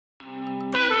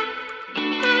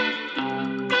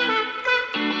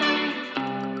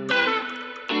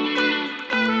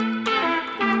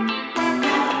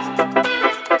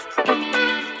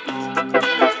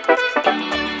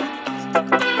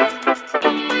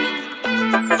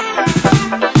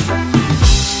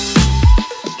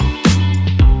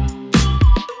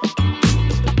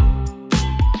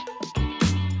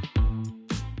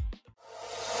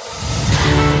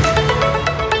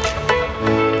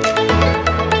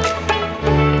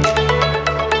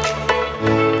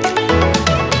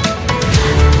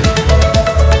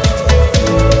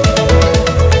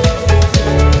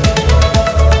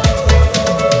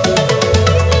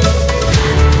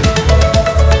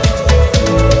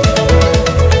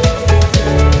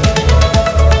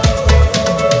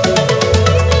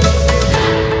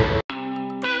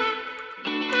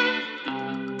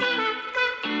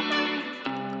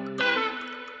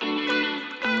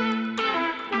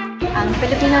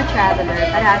mga traveler,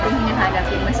 parating hinahanap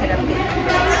yung masarap din.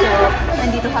 So,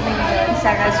 nandito kami ngayon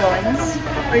sa Razons,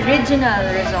 original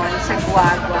Razons sa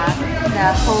Guagua, the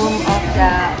home of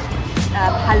the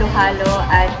halo-halo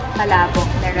at palabok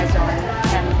na Razon.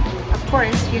 And of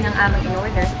course, yun ang aming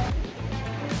in-order.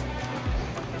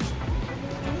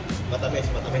 Matamis,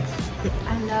 matamis.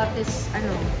 I love this,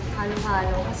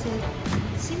 halo-halo kasi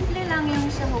simple lang yung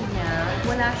sahog niya.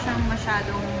 Wala siyang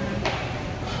masyadong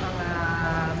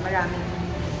maraming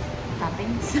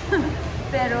toppings.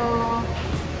 Pero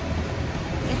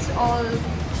it's all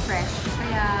fresh.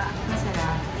 Kaya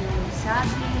masarap. Yung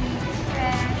sabi,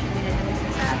 fresh. Yung nilalaman sa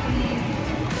sabi.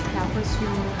 Tapos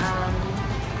yung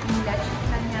leche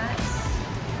plan niya is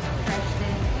fresh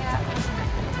din. Kaya masarap.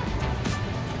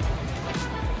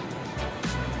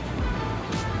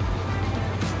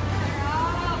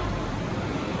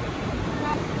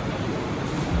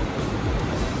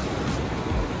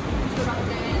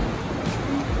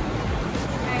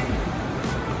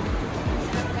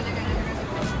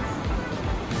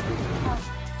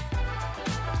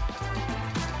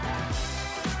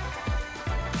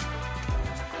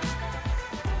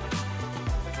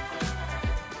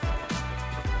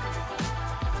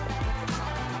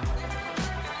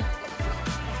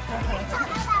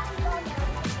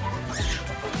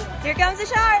 Here comes the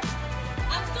shark!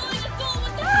 I'm going to go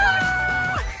with the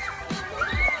shark!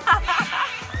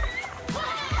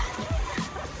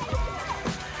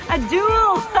 A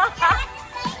duel!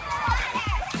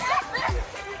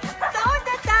 Don't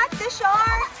attack the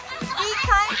shark! Be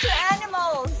kind to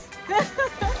animals!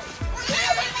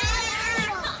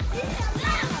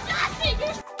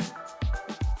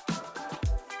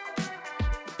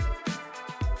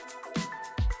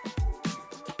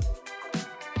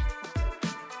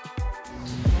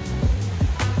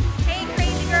 Hey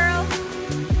crazy girl!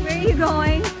 Where are you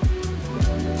going?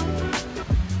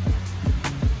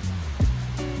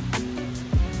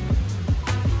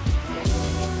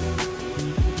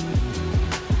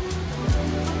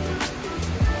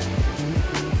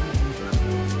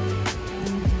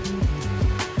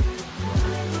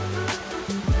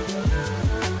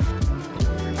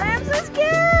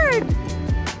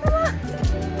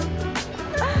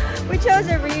 We chose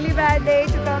a really bad day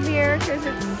to come here because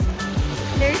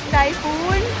there's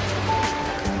typhoon.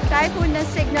 Typhoon na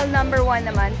signal number 1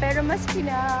 naman. Pero maski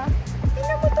na,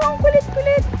 tingnan mo to, ang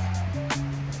kulit-kulit.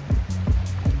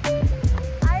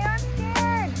 I'm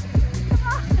scared.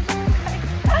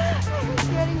 I'm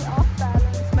getting off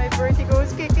balance. My vertigo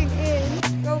is kicking in.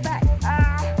 Go back.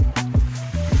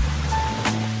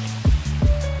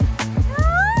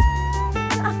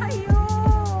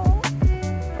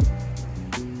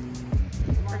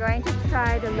 Going to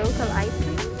try the local ice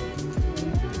cream.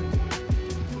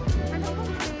 Ano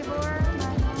pong flavor?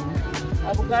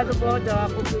 Avocado po, tsaka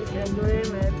cookies and cream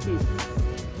and cheese.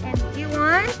 And you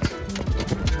want?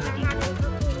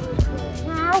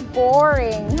 How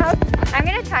boring. I'm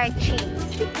gonna try cheese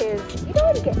because you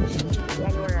don't get cheese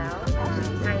anywhere else.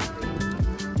 Ice cream.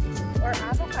 Or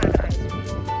avocado ice cream.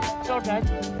 So that?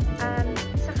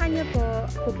 Sa kanya po,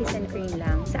 cookies and cream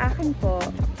lang. Sa akin po,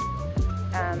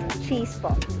 cheese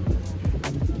po.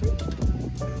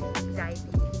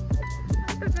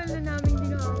 Tagal na namin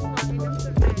din ako kumain ng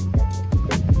sorbet.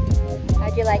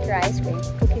 How'd you like your ice cream?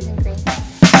 Cookies and cream?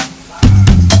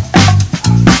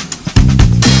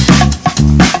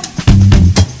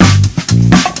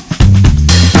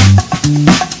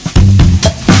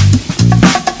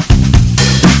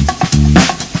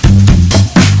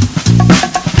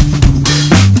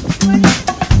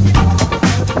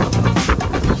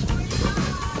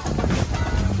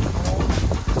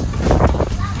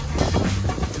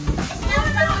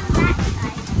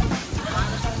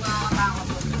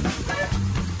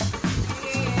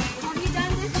 Have you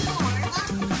done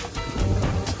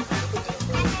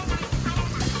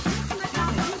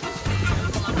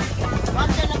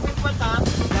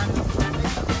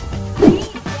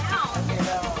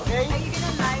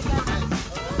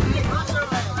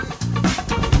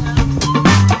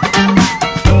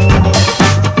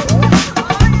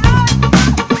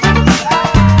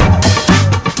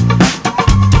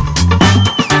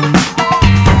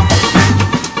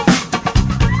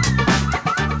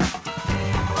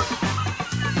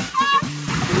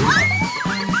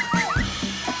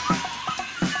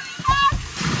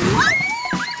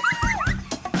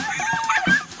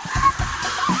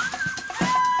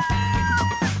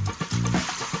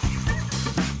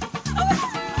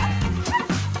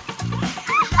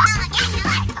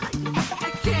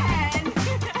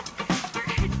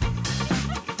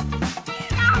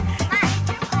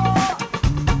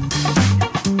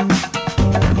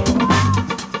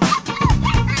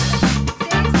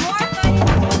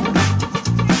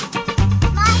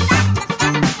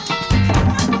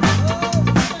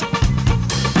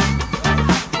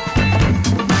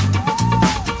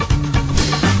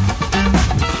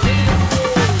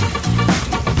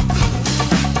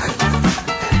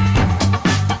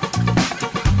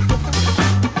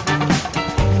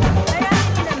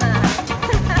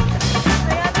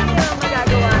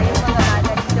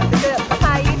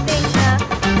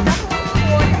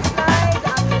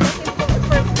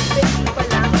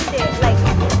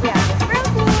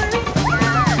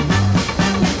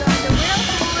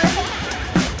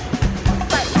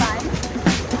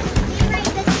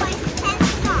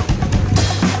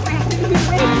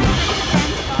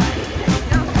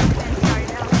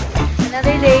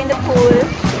play in the pool.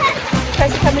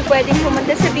 Kasi kami pwedeng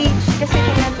pumunta sa beach kasi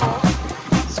tingnan mo,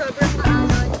 sobrang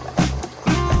maalon.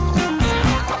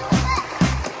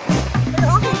 Pero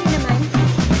okay din naman.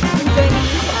 Enjoy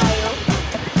naman tayo.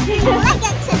 Leg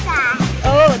exercise.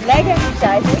 Oh, leg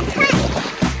exercise.